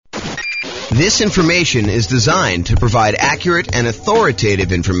This information is designed to provide accurate and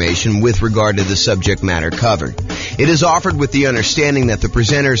authoritative information with regard to the subject matter covered. It is offered with the understanding that the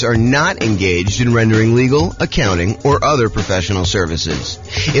presenters are not engaged in rendering legal, accounting, or other professional services.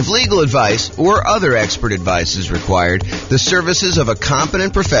 If legal advice or other expert advice is required, the services of a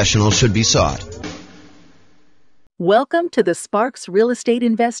competent professional should be sought. Welcome to the Sparks Real Estate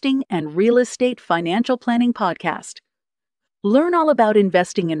Investing and Real Estate Financial Planning Podcast. Learn all about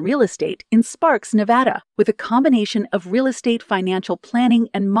investing in real estate in Sparks, Nevada, with a combination of real estate financial planning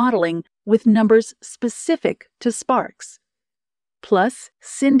and modeling with numbers specific to Sparks. Plus,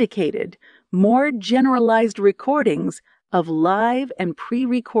 syndicated, more generalized recordings of live and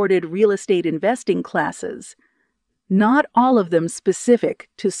pre-recorded real estate investing classes. Not all of them specific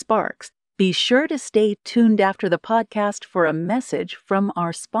to Sparks. Be sure to stay tuned after the podcast for a message from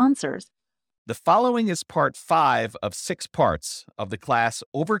our sponsors. The following is part 5 of 6 parts of the class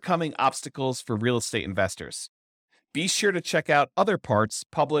Overcoming Obstacles for Real Estate Investors. Be sure to check out other parts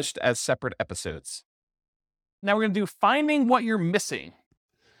published as separate episodes. Now we're going to do finding what you're missing.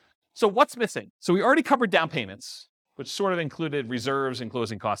 So what's missing? So we already covered down payments, which sort of included reserves and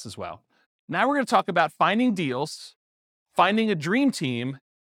closing costs as well. Now we're going to talk about finding deals, finding a dream team,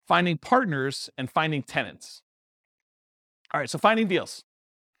 finding partners, and finding tenants. All right, so finding deals.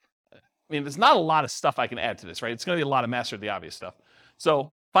 I mean, there's not a lot of stuff I can add to this, right? It's going to be a lot of master the obvious stuff.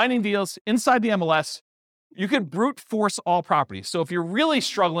 So finding deals inside the MLS, you can brute force all properties. So if you're really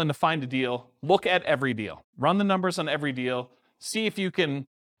struggling to find a deal, look at every deal. Run the numbers on every deal. See if you can,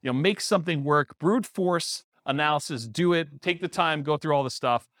 make something work. Brute force analysis, do it. Take the time, go through all the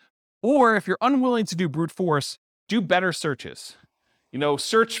stuff. Or if you're unwilling to do brute force, do better searches.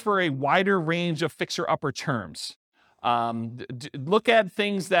 Search for a wider range of fixer-upper terms. Look at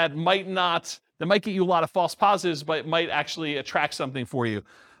things that might get you a lot of false positives, but might actually attract something for you.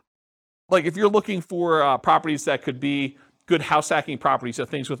 Like if you're looking for properties that could be good house hacking properties, so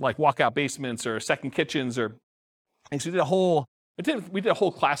things with like walkout basements or second kitchens or things. We did a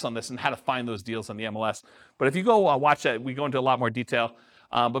whole class on this and how to find those deals on the MLS. But if you go watch that, we go into a lot more detail.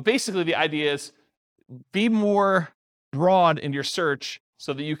 But basically the idea is be more broad in your search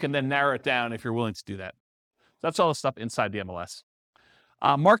so that you can then narrow it down if you're willing to do that. That's all the stuff inside the MLS.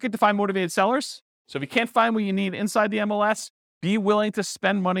 Market to find motivated sellers. So if you can't find what you need inside the MLS, be willing to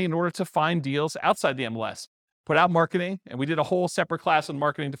spend money in order to find deals outside the MLS. Put out marketing, and we did a whole separate class on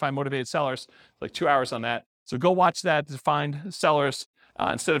marketing to find motivated sellers, like 2 hours on that. So go watch that to find sellers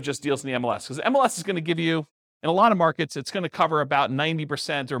instead of just deals in the MLS. Because MLS is going to give you, in a lot of markets, it's going to cover about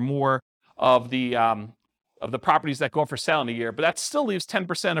 90% or more of the properties that go up for sale in a year. But that still leaves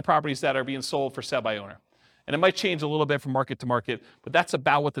 10% of properties that are being sold for sale by owner. And it might change a little bit from market to market, but that's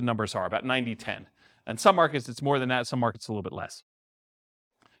about what the numbers are, about 90-10. And some markets, it's more than that. Some markets, a little bit less.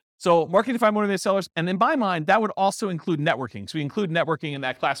 So marketing to find motivated sellers. And in my mind, that would also include networking. So we include networking in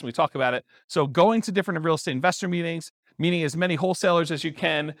that class when we talk about it. So going to different real estate investor meetings, meeting as many wholesalers as you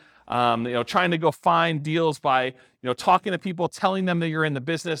can, trying to go find deals by, talking to people, telling them that you're in the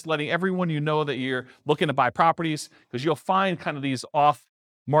business, letting everyone that you're looking to buy properties, because you'll find kind of these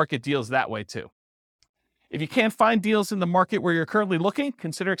off-market deals that way too. If you can't find deals in the market where you're currently looking,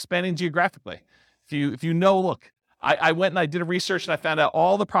 consider expanding geographically. If you know, look, I went and I did a research and I found out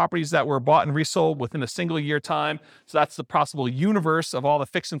all the properties that were bought and resold within a single year time. So that's the possible universe of all the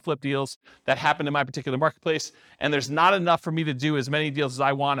fix and flip deals that happened in my particular marketplace. And there's not enough for me to do as many deals as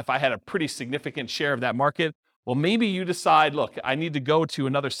I want if I had a pretty significant share of that market. Well, maybe you decide, look, I need to go to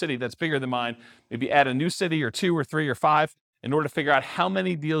another city that's bigger than mine, maybe add a new city or 2 or 3 or 5 in order to figure out how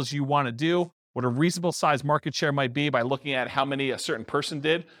many deals you want to do, what a reasonable size market share might be by looking at how many a certain person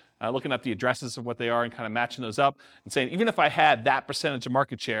did, looking up the addresses of what they are and kind of matching those up and saying, even if I had that percentage of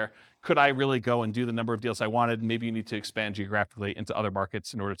market share, could I really go and do the number of deals I wanted? Maybe you need to expand geographically into other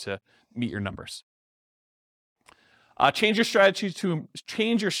markets in order to meet your numbers. Change your strategy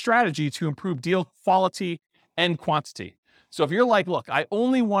to improve deal quality and quantity. So if you're like, look, I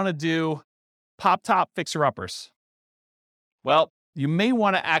only want to do pop-top fixer-uppers, well, you may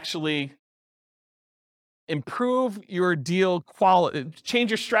want to actually improve your deal quality, change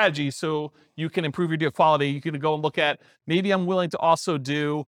your strategy so you can improve your deal quality. You can go and look at, maybe I'm willing to also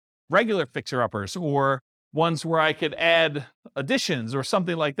do regular fixer-uppers or ones where I could add additions or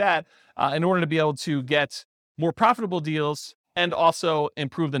something like that in order to be able to get more profitable deals and also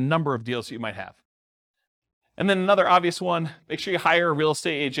improve the number of deals that you might have. And then another obvious one, make sure you hire a real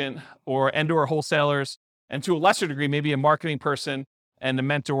estate agent or wholesalers, and to a lesser degree, maybe a marketing person and a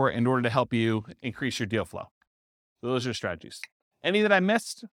mentor in order to help you increase your deal flow. So those are strategies. Any that I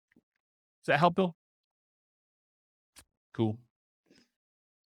missed? Does that help, Bill? Cool.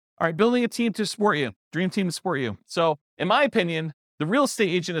 All right, building a team to support you, dream team to support you. So in my opinion, the real estate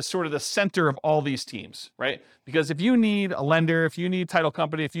agent is sort of the center of all these teams, right? Because if you need a lender, if you need title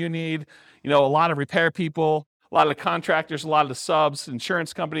company, if you need, a lot of repair people, a lot of the contractors, a lot of the subs,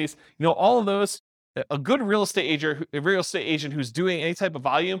 insurance companies, all of those, a good real estate agent who's doing any type of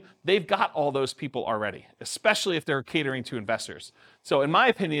volume, they've got all those people already, especially if they're catering to investors. So in my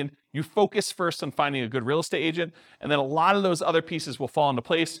opinion, you focus first on finding a good real estate agent, and then a lot of those other pieces will fall into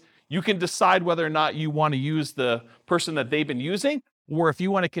place. You can decide whether or not you want to use the person that they've been using, or if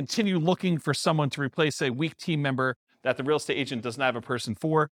you want to continue looking for someone to replace a weak team member that the real estate agent doesn't have a person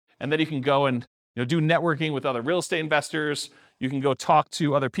for. And then you can go and do networking with other real estate investors. You can go talk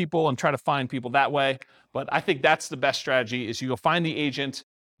to other people and try to find people that way. But I think that's the best strategy, is you go find the agent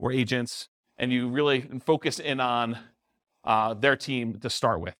or agents and you really focus in on their team to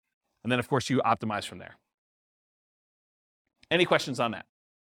start with. And then, of course, you optimize from there. Any questions on that?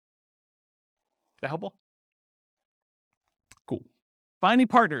 Is that helpful? Cool. Finding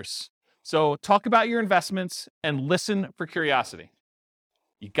partners. So talk about your investments and listen for curiosity.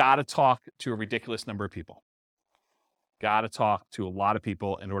 You got to talk to a ridiculous number of people. Got to talk to a lot of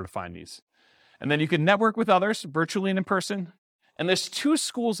people in order to find these. And then you can network with others, virtually and in person. And there's two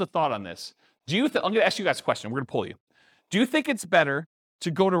schools of thought on this. I'm going to ask you guys a question. We're going to poll you. Do you think it's better to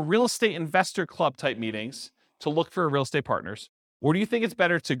go to real estate investor club type meetings to look for real estate partners? Or do you think it's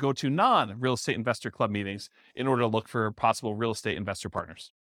better to go to non-real estate investor club meetings in order to look for possible real estate investor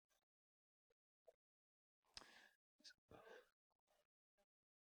partners?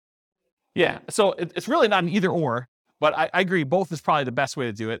 Yeah, so it's really not an either or, but I agree both is probably the best way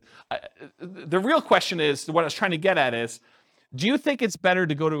to do it. The real question is, what I was trying to get at is, do you think it's better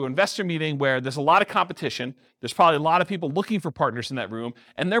to go to an investor meeting where there's a lot of competition, there's probably a lot of people looking for partners in that room,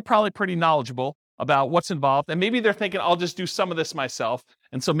 and they're probably pretty knowledgeable about what's involved, and maybe they're thinking, I'll just do some of this myself,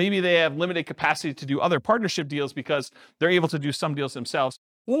 and so maybe they have limited capacity to do other partnership deals because they're able to do some deals themselves?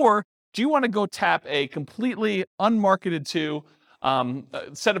 Or do you want to go tap a completely unmarketed to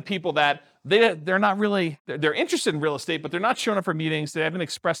set of people that they're not really, they're interested in real estate, but they're not showing up for meetings. They haven't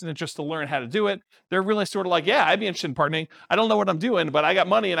expressed an interest to learn how to do it. They're really sort of like, yeah, I'd be interested in partnering. I don't know what I'm doing, but I got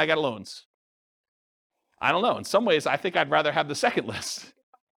money and I got loans. I don't know. In some ways, I think I'd rather have the second list.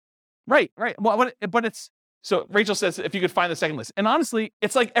 Right. Well, but it's, so Rachel says, if you could find the second list. And honestly,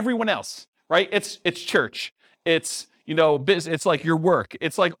 it's like everyone else, right? It's church. It's, business. It's like your work.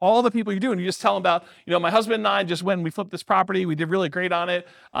 It's like all the people you do. And you just tell them about, my husband and I just went and we flipped this property. We did really great on it.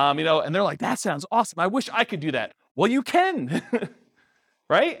 And they're like, that sounds awesome. I wish I could do that. Well, you can,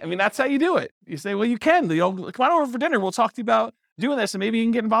 right? I mean, that's how you do it. You say, well, you can, come on over for dinner. We'll talk to you about doing this and maybe you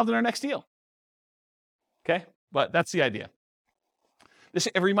can get involved in our next deal. Okay. But that's the idea.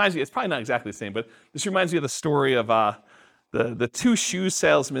 It reminds me, it's probably not exactly the same, but this reminds me of the story of the two shoe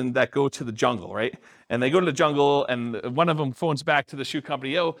salesmen that go to the jungle, right? And they go to the jungle and one of them phones back to the shoe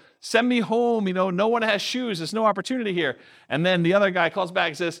company, yo, send me home, no one has shoes, there's no opportunity here. And then the other guy calls back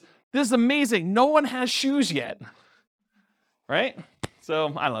and says, this is amazing, no one has shoes yet, right?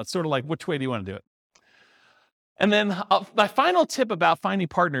 So, I don't know, it's sort of like, which way do you want to do it? And then my final tip about finding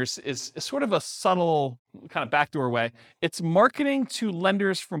partners is sort of a subtle kind of backdoor way. It's marketing to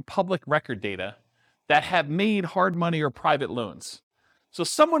lenders from public record data that have made hard money or private loans. So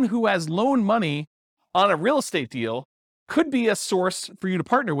someone who has loaned money on a real estate deal could be a source for you to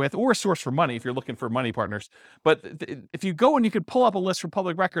partner with, or a source for money if you're looking for money partners. But if you go and you could pull up a list from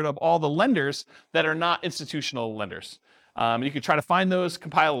public record of all the lenders that are not institutional lenders. You could try to find those,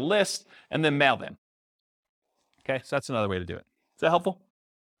 compile a list, and then mail them. Okay, so that's another way to do it. Is that helpful?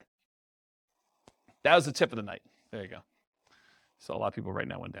 That was the tip of the night. There you go. So a lot of people writing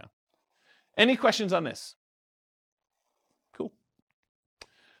that one down. Any questions on this? Cool.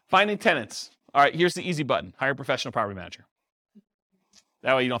 Finding tenants. All right, here's the easy button. Hire a professional property manager.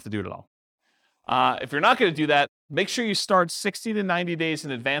 That way you don't have to do it at all. If you're not going to do that, make sure you start 60 to 90 days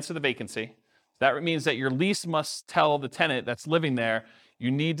in advance of the vacancy. That means that your lease must tell the tenant that's living there,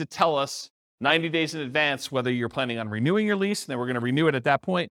 you need to tell us 90 days in advance whether you're planning on renewing your lease, and then we're going to renew it at that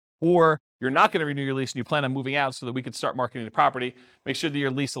point, or you're not going to renew your lease and you plan on moving out so that we can start marketing the property. Make sure that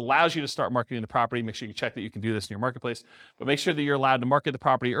your lease allows you to start marketing the property. Make sure you check that you can do this in your marketplace, but make sure that you're allowed to market the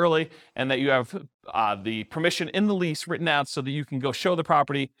property early and that you have the permission in the lease written out so that you can go show the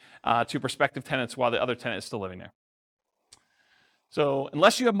property to prospective tenants while the other tenant is still living there. So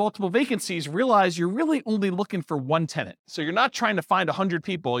unless you have multiple vacancies, realize you're really only looking for one tenant. So you're not trying to find 100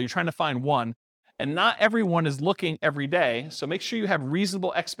 people, you're trying to find one. And not everyone is looking every day. So make sure you have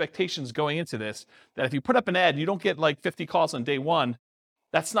reasonable expectations going into this, that if you put up an ad and you don't get like 50 calls on day one,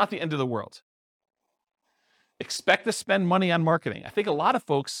 that's not the end of the world. expect to spend money on marketing. I think a lot of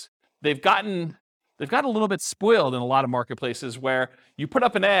folks, they've got a little bit spoiled in a lot of marketplaces where you put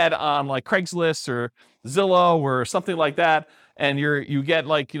up an ad on like Craigslist or Zillow or something like that, and you get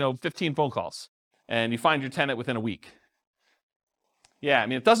 15 phone calls, and you find your tenant within a week. Yeah, I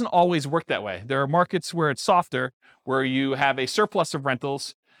mean, it doesn't always work that way. There are markets where it's softer, where you have a surplus of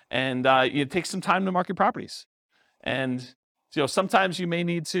rentals, and it takes some time to market properties. And sometimes you may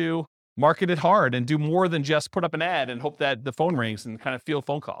need to market it hard and do more than just put up an ad and hope that the phone rings and kind of field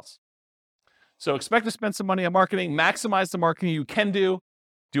phone calls. So expect to spend some money on marketing, maximize the marketing you can do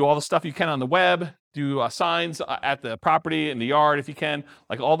all the stuff you can on the web, do signs at the property, in the yard if you can,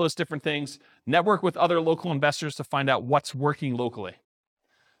 like all those different things. Network with other local investors to find out what's working locally.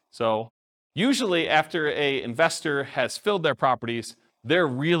 So usually after an investor has filled their properties, they're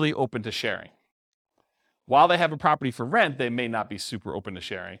really open to sharing. While they have a property for rent, they may not be super open to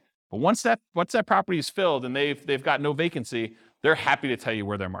sharing. But once that property is filled and they've got no vacancy, they're happy to tell you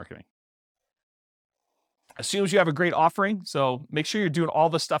where they're marketing. Assumes you have a great offering, so make sure you're doing all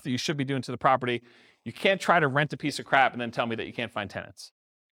the stuff that you should be doing to the property. You can't try to rent a piece of crap and then tell me that you can't find tenants.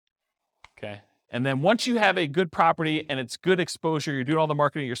 Okay? And then once you have a good property and it's good exposure, you're doing all the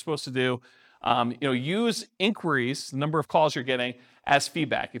marketing you're supposed to do, use inquiries, the number of calls you're getting, as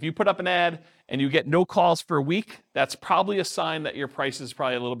feedback. If you put up an ad and you get no calls for a week, that's probably a sign that your price is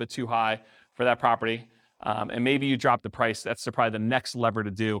probably a little bit too high for that property. And maybe you drop the price. That's probably the next lever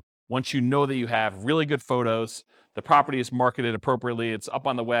to do. Once you know that you have really good photos, the property is marketed appropriately, it's up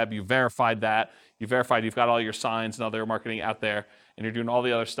on the web, you verified that, you've got all your signs and other marketing out there, and you're doing all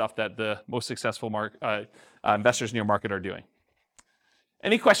the other stuff that the most successful investors in your market are doing.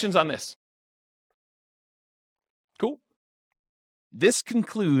 Any questions on this? Cool. This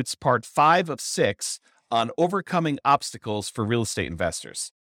concludes part 5 of 6 on overcoming obstacles for real estate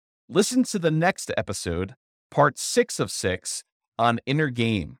investors. Listen to the next episode, part 6 of 6, on inner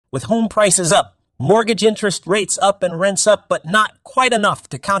game. With home prices up, mortgage interest rates up, and rents up, but not quite enough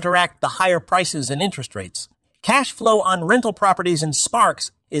to counteract the higher prices and interest rates, cash flow on rental properties in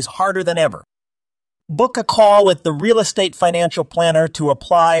Sparks is harder than ever. Book a call with the Real Estate Financial Planner to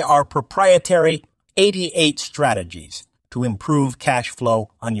apply our proprietary 88 strategies to improve cash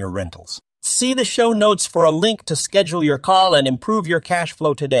flow on your rentals. See the show notes for a link to schedule your call and improve your cash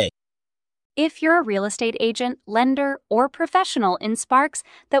flow today. If you're a real estate agent, lender, or professional in Sparks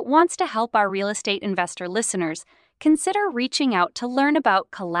that wants to help our real estate investor listeners, consider reaching out to learn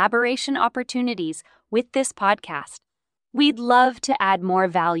about collaboration opportunities with this podcast. We'd love to add more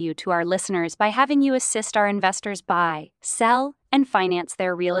value to our listeners by having you assist our investors buy, sell, and finance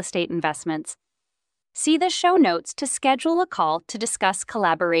their real estate investments. See the show notes to schedule a call to discuss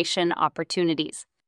collaboration opportunities.